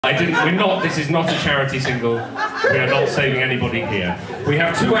This is not a charity single. We are not saving anybody here. We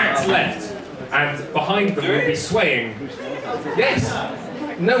have 2 acts left, and behind them will be swaying. Yes.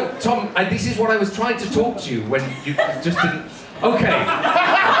 No, Tom, this is what I was trying to talk to you when you just didn't. Okay. The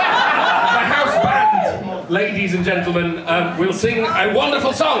house band, ladies and gentlemen, will sing a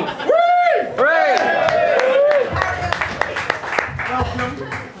wonderful song. Woo! Hooray! Welcome.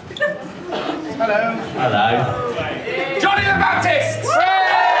 Hello. Hello. Jonny the Baptist!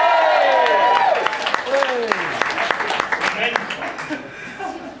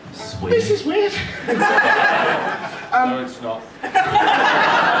 This is weird. No, it's not.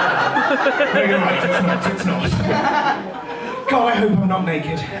 No, you're right, it's not. God, I hope I'm not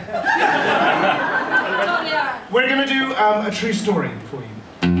naked. We're going to do a true story for you.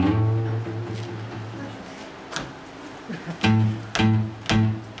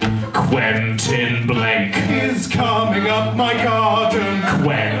 Quentin Blake is coming up my garden.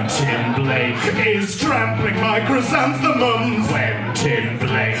 Quentin Blake is trampling my chrysanthemums. Quentin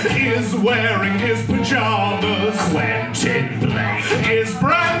Blake is wearing his pajamas. Quentin Blake is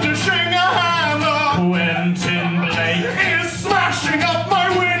brandishing a hammer. Quentin Blake is smashing up my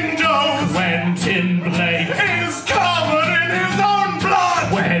windows. Quentin Blake is covered in his own blood.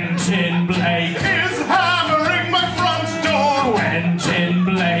 Quentin Blake is hammering my front door. Quentin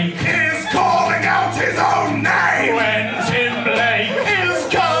Blake is calling out his own name. Quentin Blake is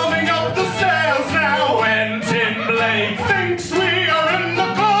coming up the stairs now. Quentin Blake thinks we are in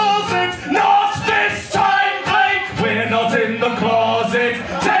the closet. Not this time, Blake. We're not in the closet.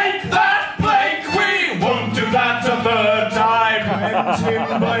 Take that, Blake. We won't do that a third time.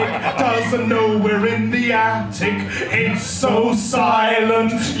 Quentin Blake doesn't know we're in the attic. It's so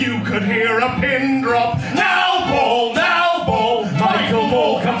silent you could hear a pin drop. Now, Ball, now, Ball. Michael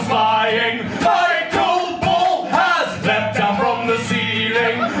Ball comes flying. Michael Ball has leapt down from the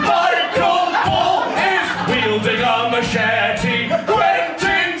ceiling. Michael Ball is wielding a machete.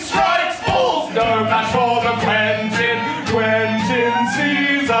 Quentin strikes balls, no match for the Quentin. Quentin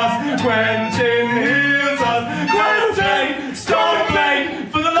sees us. Quentin hears us. Quentin, stop Blake,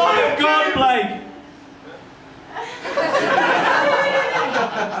 for the love of God, Blake.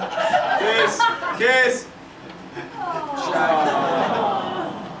 Kiss, kiss.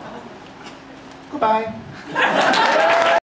 Goodbye.